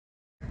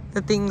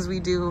the things we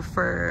do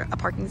for a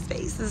parking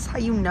space. This is how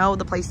you know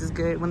the place is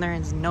good, when there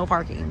is no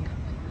parking.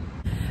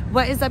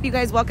 What is up, you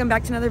guys? Welcome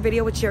back to another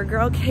video with your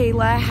girl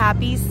Kayla.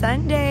 Happy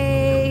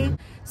Sunday.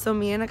 So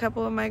me and a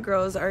couple of my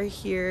girls are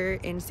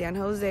here in San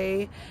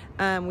Jose.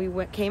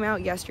 We came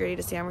out yesterday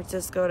to San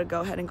Francisco to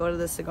go ahead and go to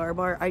the cigar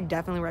bar. I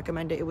definitely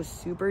recommend it. It was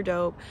super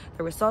dope.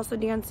 There was salsa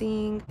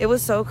dancing. It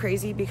was so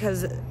crazy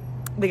because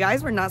the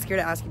guys were not scared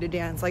to ask you to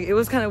dance. Like, it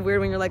was kind of weird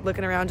when you're like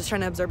looking around just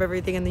trying to observe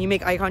everything, and then you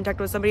make eye contact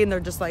with somebody and they're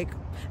just like,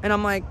 and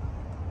I'm like,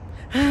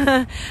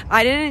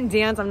 I didn't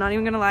dance, I'm not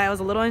even gonna lie. I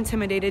was a little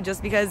intimidated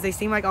just because they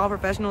seem like all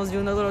professionals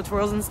doing their little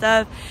twirls and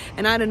stuff,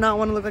 and I did not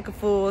want to look like a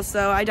fool.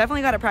 So I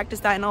definitely got to practice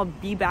that, and I'll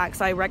be back.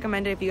 So I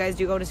recommend it if you guys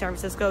do go to San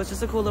Francisco. It's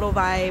just a cool little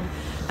vibe.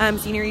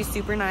 Scenery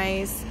super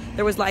nice.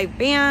 There was live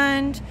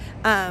band.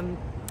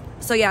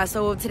 So yeah,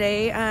 so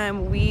today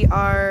we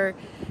are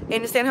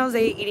in San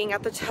Jose eating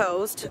at the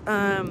Toast.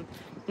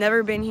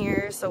 Never been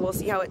here, so we'll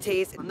see how it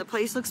tastes. The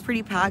place looks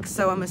pretty packed,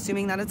 so I'm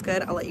assuming that it's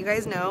good. I'll let you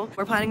guys know.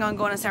 We're planning on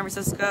going to San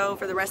Francisco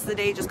for the rest of the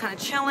day, just kind of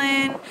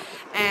chilling,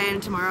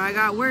 and tomorrow I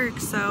got work.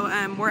 So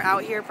we're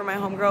out here for my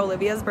homegirl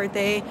Olivia's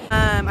birthday.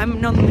 I've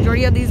known the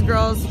majority of these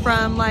girls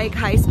from like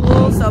high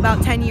school, so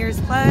about 10 years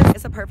plus.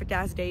 It's a perfect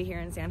ass day here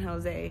in San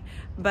Jose.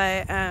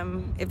 But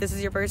if this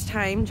is your first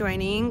time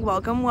joining,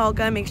 welcome.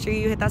 Make sure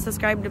you hit that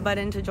subscribe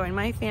button to join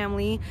my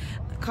family.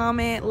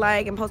 Comment,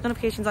 like, and post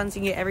notifications on so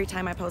you get every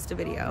time I post a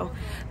video.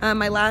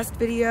 My last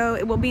video,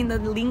 it will be in the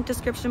link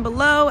description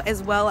below,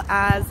 as well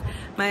as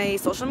my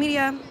social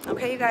media.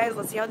 Okay, you guys,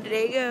 let's see how the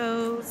day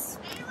goes.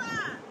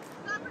 Kayla,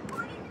 stop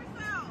recording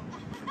yourself.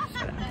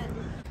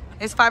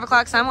 It's 5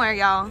 o'clock somewhere,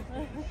 y'all.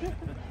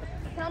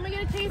 Tell me to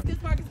get a cheese this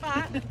parking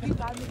spot.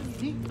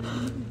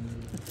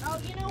 Oh,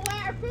 you know what?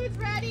 Our food's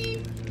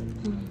ready.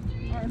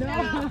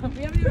 No.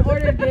 We haven't even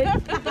ordered,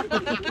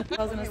 bitch.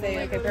 I was gonna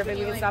say, okay, perfect.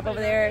 We can stop over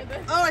there.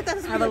 Oh, I thought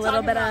this was have a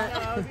little bit of.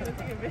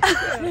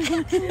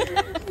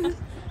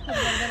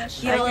 I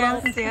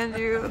can't stand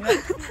you.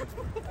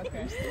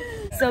 Okay.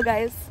 So,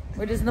 guys,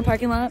 we're just in the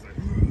parking lot.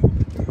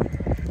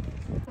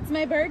 It's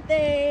my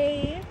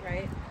birthday.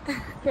 Right.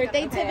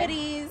 Birthday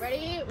activities.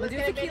 Ready? We'll do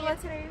tequila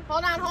today.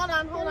 Hold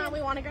on.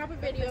 We want to grab a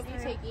video of you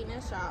taking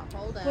a shot.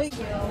 Hold on. All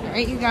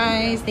right, you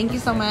guys. Thank you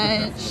so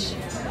much.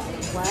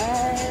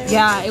 What?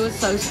 Yeah, it was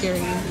so scary.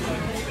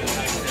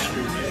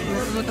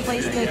 This is what the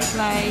place looks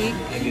like.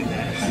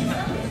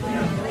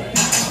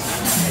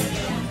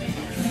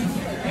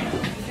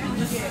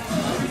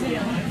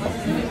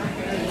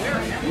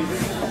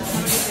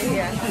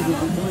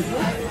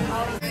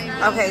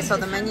 Okay, so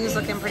the menu's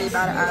looking pretty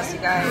badass, you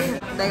guys.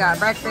 They got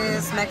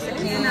breakfast,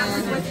 Mexican,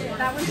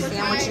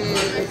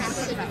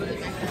 sandwiches,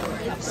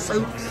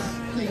 soups.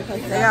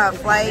 They got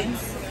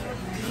flights.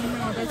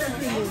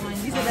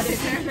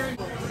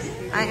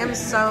 I am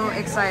so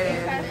excited.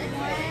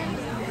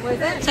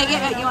 Take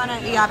it. You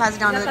wanna? Yeah, pass it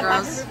down to the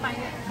girls.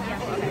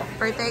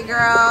 Birthday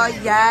girl,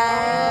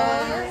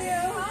 yes.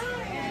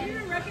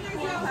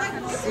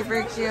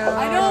 Super cute.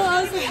 I know.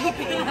 I was like,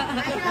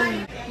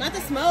 not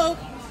the smoke.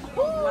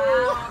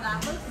 Wow,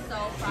 that looks so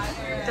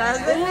fire.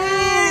 Doesn't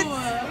it?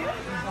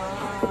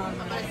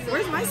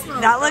 Where's my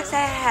smoke? That looks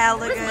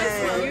hella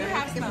good. You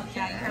have smoke,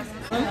 yeah, you have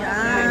smoke.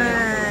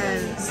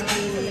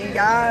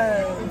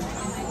 Yes.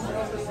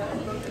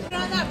 Put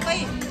on that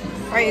plate.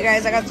 Alright, you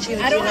guys, I got the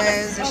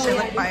chilaquiles. This shit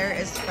look fire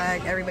as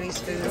fuck. Everybody's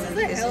food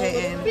is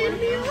hitting.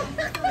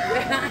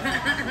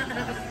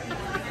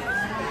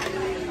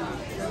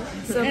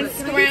 And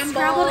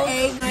scrambled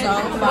eggs.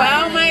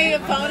 Wow, my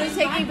phone is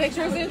taking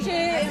pictures and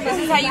shit. This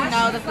is how you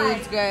know the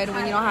food's good,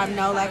 when you don't have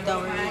no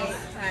leftovers.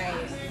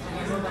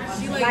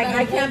 Like,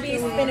 I can't be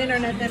spinning or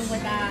nothing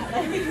with that.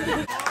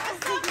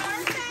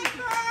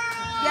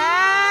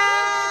 Yeah!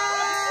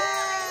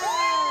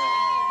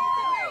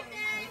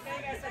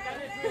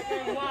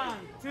 1,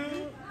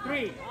 2,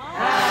 3.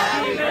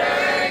 Happy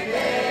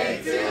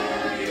birthday to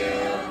you.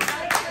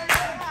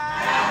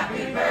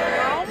 Happy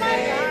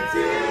birthday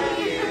to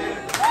you.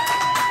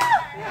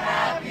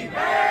 Happy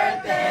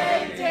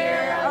birthday,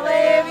 dear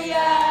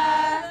Olivia.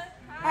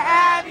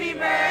 Happy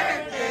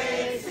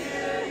birthday to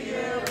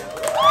you.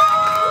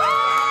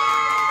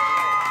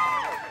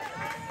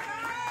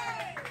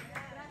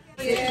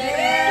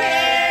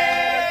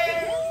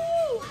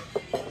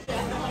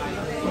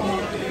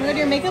 Dude,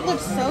 your makeup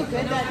looks so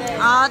good that day.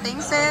 Aw,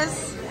 thanks,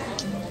 sis.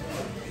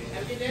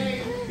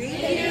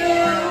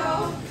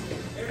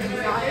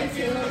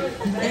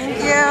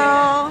 Thank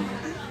you.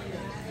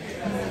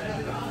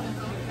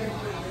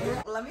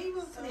 Let me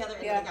move to the other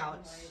end of the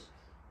couch.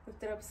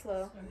 Lift it up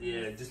slow.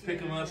 Yeah, just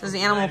pick him up. There's the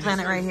Animal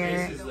Planet right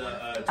here.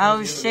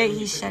 Oh shit,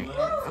 he's shit.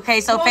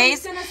 Okay, so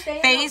face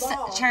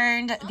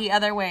turned the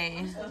other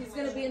way. He's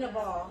gonna be in a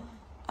ball.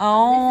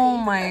 Oh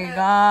my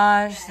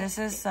gosh, this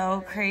is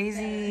so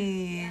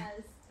crazy. I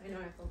know,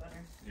 I feel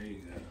better. There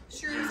you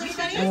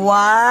go.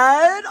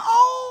 What?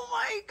 Oh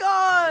my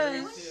gosh.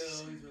 Chill,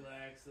 he's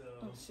relaxed, so.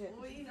 Shit.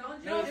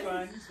 No, it's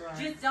fine, it's fine.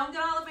 Just don't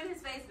get all up in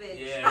his face, bitch.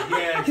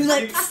 Yeah. He's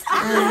like,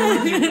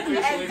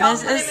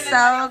 this is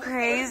so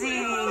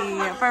crazy.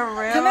 For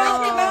real. Come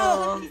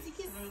out.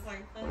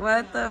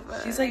 What the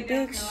fuck? She's like,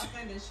 bitch.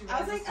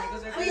 I was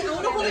like, wait, I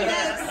want to hold it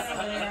next.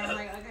 I'm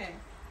like, okay.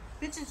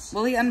 Bitches.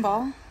 Will he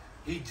unball?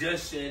 He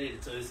just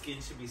shedded, so his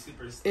skin should be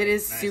super. It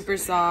is nice super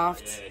and-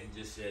 soft. Yeah, he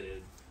just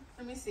shedded.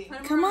 Let me see.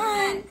 Come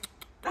on.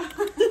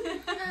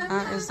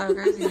 That is so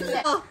crazy.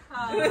 That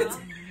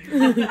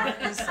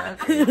is so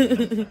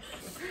crazy.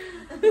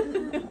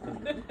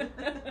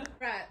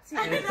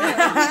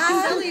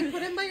 Ellie,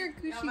 put him by your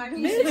cushy.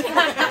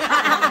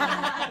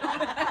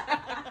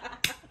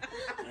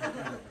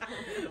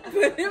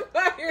 Put him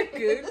by your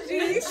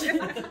Gucci.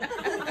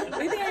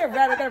 We think I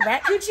got a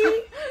rat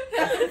Gucci?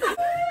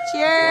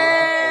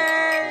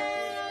 Cheers!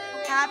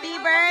 Happy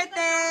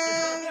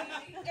birthday!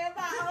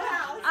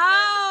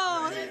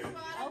 Oh!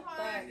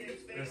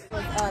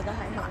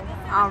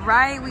 All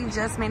right, we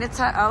just made it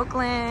to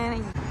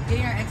Oakland.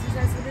 Getting our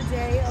exercise for the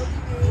day,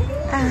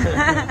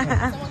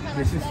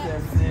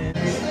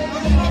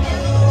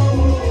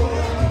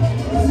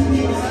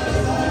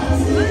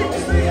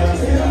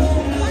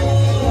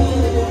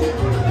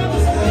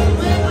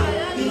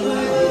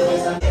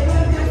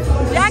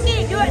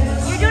 Jackie, you're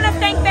doing a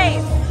stank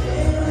face.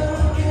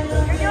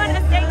 You're doing a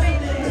stank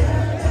face.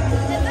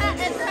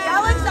 That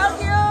looks so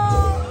cute.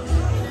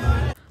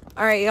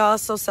 All right, y'all.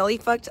 So Sully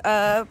fucked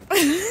up.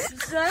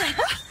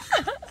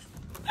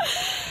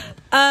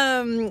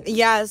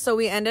 Yeah. So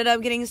we ended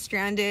up getting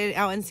stranded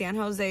out in San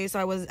Jose. So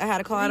I had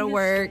to call out of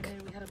work.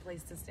 We had a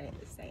place to stay,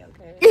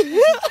 okay?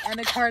 And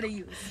a car to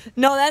use.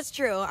 No, that's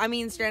true. I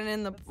mean, stranded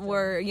in the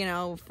for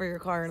your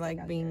car,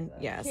 like being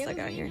stuck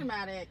out here.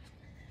 Dramatic.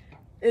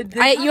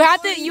 You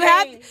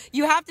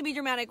have to be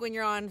dramatic when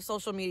you're on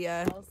social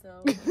media.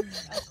 Also,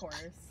 of course.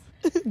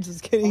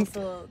 Just kidding.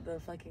 Also, the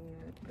fucking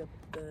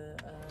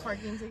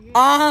Parking ticket.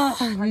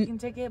 parking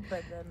ticket,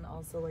 but then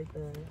also like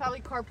the Probably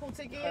carpool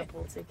ticket.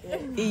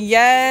 ticket.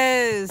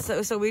 Yes.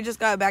 So we just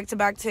got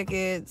back-to-back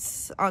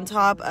tickets on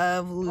top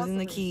of losing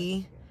the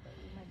key.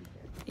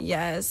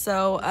 Yes.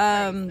 So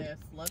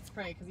Let's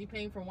pray, because you're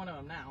paying for one of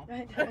them now.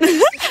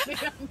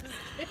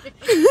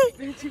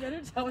 You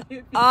better tell me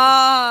if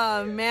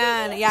oh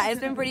man, yeah, it's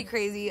been pretty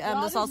crazy. The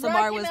salsa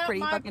bar was pretty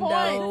fucking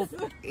dope.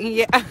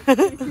 Yeah.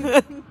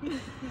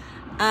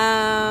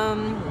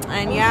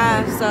 And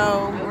yeah,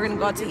 so we're gonna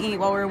go out to eat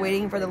while we're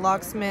waiting for the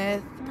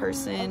locksmith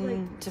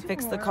person to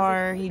fix the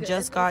car. He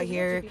just got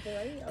here.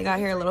 They got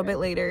here a little bit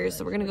later,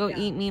 so we're gonna go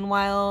eat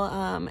meanwhile.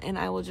 And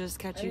I will just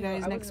catch you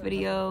guys next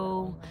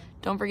video.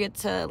 Don't forget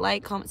to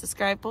like, comment,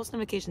 subscribe, post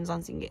notifications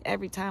on so you can get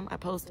every time I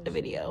post a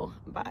video.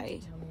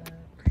 Bye.